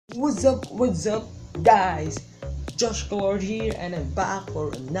What's up, guys? JoshCoulored here, and I'm back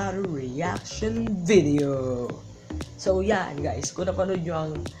for another reaction video. So yan guys, kung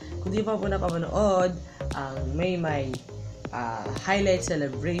di pa po napapanood ang may highlight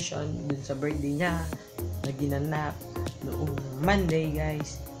celebration dun sa birthday niya na ginanap noong Monday,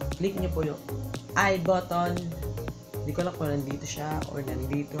 guys, click nyo po yung I button. Hindi ko lang kung nandito siya or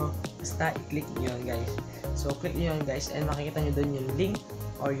nandito, basta i-click nyo yun, guys. So click nyo yun, guys, and makikita nyo dun yung link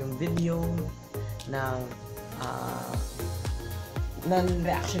or yung video ng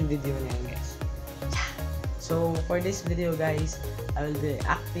reaction video na yun, guys. So for this video, guys, I will be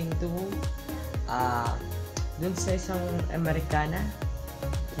reacting to dun sa isang Americana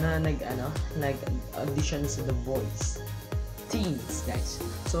na nag-audition sa The Voice Teens, guys.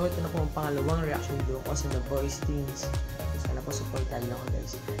 So ito na po ang pangalawang reaction video ko sa The Voice Teens. Sana po supportan nyo ako,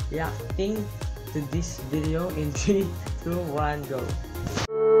 guys. Reacting to this video in 3, 2, 1, go!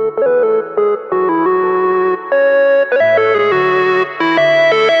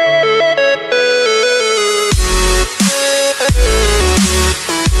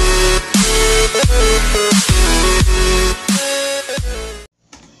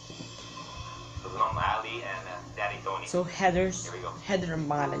 So Heather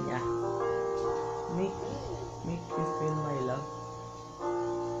ang pangalan niya. Make you feel my love.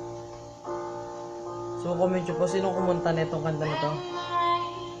 So comment nyo po sino kumunta na itong kanta na to.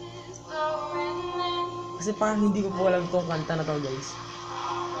 Kasi parang hindi ko po alam itong kanta na to, guys.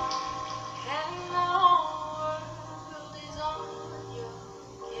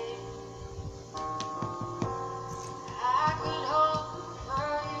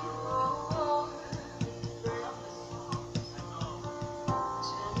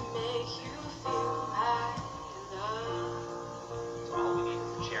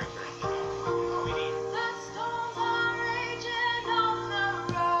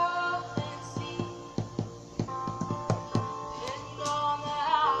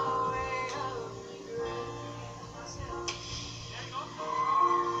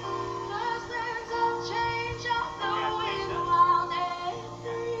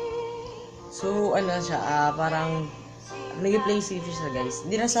 So ano siya, parang nag-play safe siya, guys.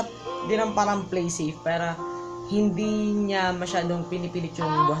 Hindi lang parang play safe, pero hindi niya masyadong pinipilit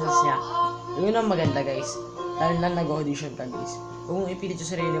yung boses niya. Yun ang maganda, guys. Dahil na nag-audition ka, guys. Kung ipilit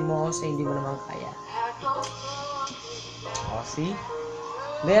yung sarili mo, sa hindi mo naman kaya. O, see?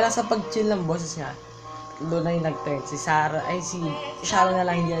 Dahil sa pag-chill ng boses niya, doon na yung nag-turn. Si Sharon na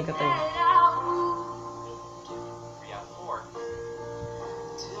lang hindi nag-turn.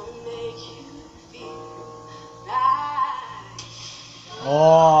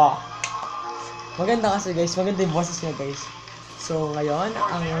 Oh, maganda kasi, guys, maganda yung boses niya, guys. So ngayon,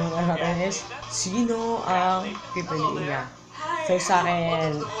 ang natin is sino ang pipiliin niya. So sa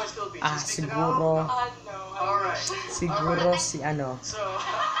akin, siguro si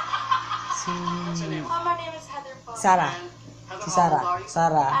Sarah.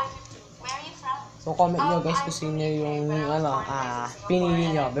 So comment nyo, guys, kung sino yung pinili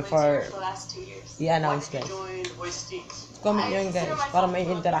nyo before i-announce, guys. Comment nyo, guys, para may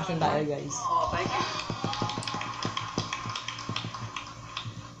interaction tayo, guys. Thank you.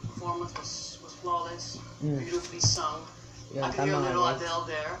 Performance was flawless, beautifully sung. I could hear a little Adele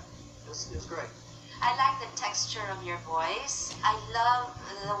there. It was great. I like the texture of your voice. I love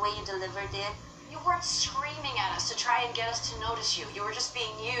the way you delivered it. You weren't screaming at us to try and get us to notice you. You were just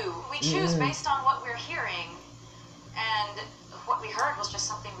being you. We choose based on what we're hearing. And what we heard was just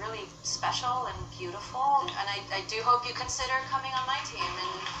something really special and beautiful. And I do hope you consider coming on my team.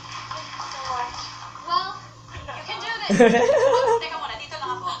 And so much. Well, you can do this. Teka muna, dito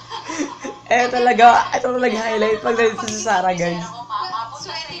lang ako. Ito talaga highlight pag nandito si Sarah, guys.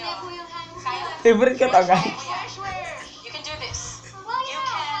 Favorite ko to, guys. You can do this. You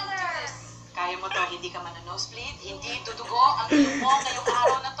can do this. Kaya mo to, hindi ka man na nosebleed, hindi dudugo ang ilong mo ngayong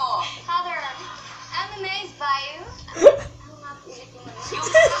araw na to. Father, I'm amazed by you.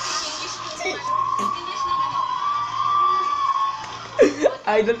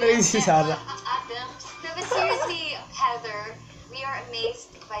 Idol na rin si Sarah. No, but seriously, Heather, we are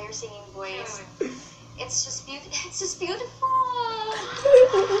amazed by your singing voice. It's just beautiful. It's just beautiful.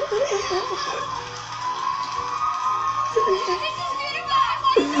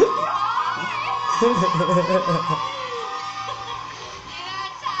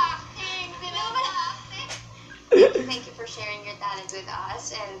 Thank you for sharing your talent with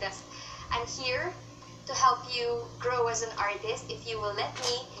us, and I'm here to help you grow as an artist. If you will let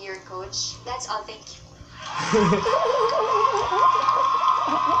me be your coach, that's all. Thank you. You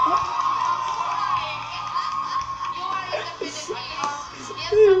are in the Philippines.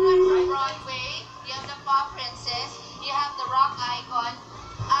 someone from Broadway. You have the pop princess. You have the rock icon.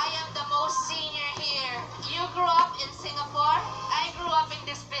 I am the most senior here. You grew up in Singapore. I grew up in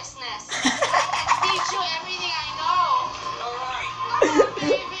this business. I can teach you everything I know. Alright. Come on,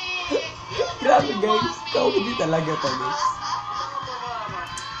 baby. You know Grabe you guys, want me. comedy talaga to guys.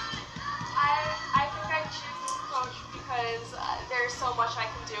 I think I choose this coach because there's so much I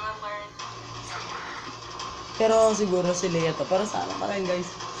can do and learn. Pero siguro si Leia to, pero sana pa rin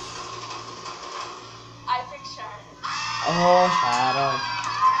guys. I pick Sharon. Oh, Sharon.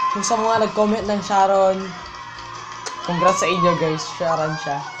 Kung sa mga nag-comment ng Sharon, congrats sa inyo guys, Sharon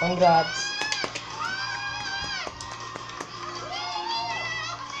siya. Congrats.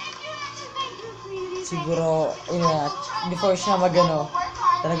 Siguro, before siya magano,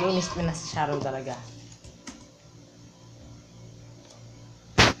 talaga inis na si Sharon talaga.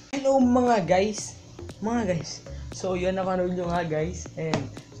 Hello mga guys. So yun, napanood nyo nga guys. And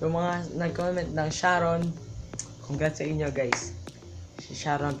so mga nag-comment ng Sharon, congrats sa inyo guys. Si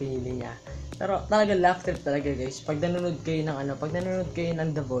Sharon pinili niya. Pero talaga laugh trip talaga guys. Pag nanonood kayo ng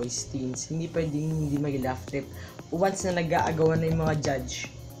The Voice Teens, hindi pwedeng hindi mag-laugh trip. Once na nag-aagawan na yung mga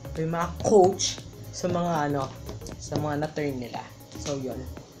judge, yung mga coach sa mga sa mga na-turn nila. So yun.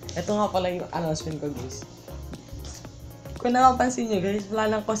 Ito nga pala yung announcement ko guys. Kung nakapansin nyo guys,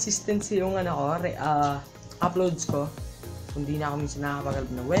 wala lang consistency yung uploads ko. Hindi na ako minsan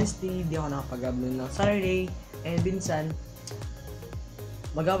nakapag-upload ng Wednesday, hindi ako nakapag-upload ng Saturday, and minsan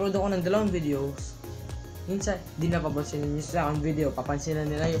mag-upload ako ng 2 videos. Minsan, di na papansin nyo sa akong video, papansin na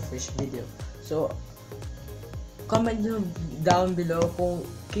nila yung first video. So, comment nyo down below kung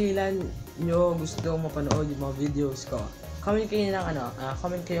kailan nyo gusto mapanood yung mga videos ko. Comment kayo ng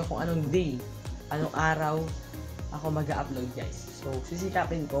comment kayo kung anong day, anong araw ako mag-upload guys. So,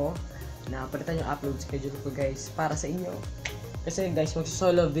 sisikapin ko na palitan yung upload schedule ko guys para sa inyo. Kasi guys,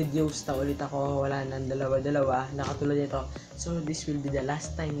 mag-solo videos na ulit ako, wala nang dalawa-dalawa na katulad nito. So, this will be the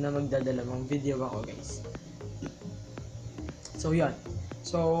last time na magdadalawang video ako guys. So, yun.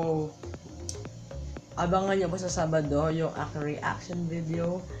 So, abangan nyo po sa Sabado yung aking reaction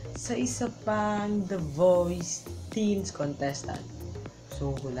video sa isa pang The Voice Teens contestant.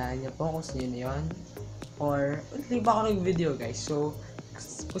 So, hulaan nyo po kung sino yun. Or, ulit pa ako nag-video guys. So,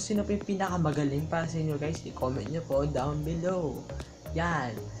 kung sino pa yung pinakamagaling para sa inyo guys, i-comment nyo po down below.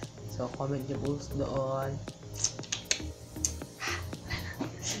 Yan. So, comment nyo po doon.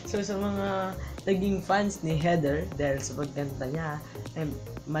 So, sa mga naging fans ni Heather, dahil sa pagkanta niya,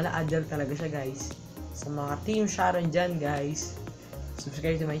 mala-adder talaga siya guys. Sa mga Team Sharon dyan guys,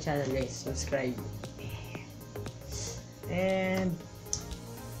 subscribe to my channel guys. Subscribe. And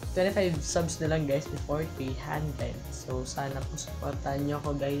 25 subs na lang guys before 300. So sana po supportahan nyo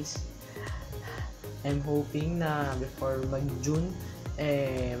ako guys. I'm hoping na before mag-June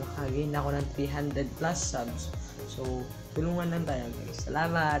makagain ako ng 300 plus subs. So tulungan lang tayo guys.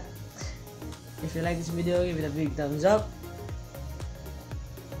 Salamat. If you like this video, give it a big thumbs up.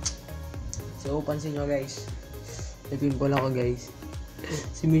 So pansin nyo guys, may pimple ako guys.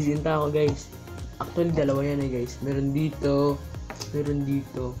 Sumisinta ako guys. Actually dalawa yan guys. Meron dito, meron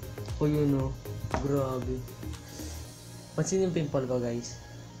dito. O yun o. Grabe. Pansin yung pimple ko guys.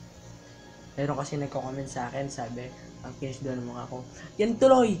 Meron kasi nagko-comment sa akin. Sabi, ang kinis doon ng mukha ko. Yan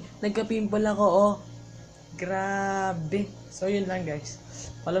tuloy! Nagka-pimple ako oh. Grabe. So yun lang guys.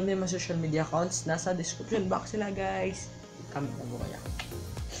 Follow me yung mga social media accounts. Nasa description box sila guys. Comment na mo kaya.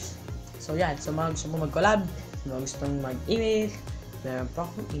 So yan. So mga gusto mo mag-collab. So mga gustong mag-email. Meron pa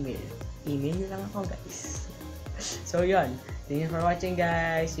akong email. Email nyo lang ako guys. So yun. Thank you for watching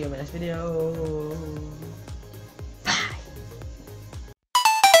guys. See you in my next video.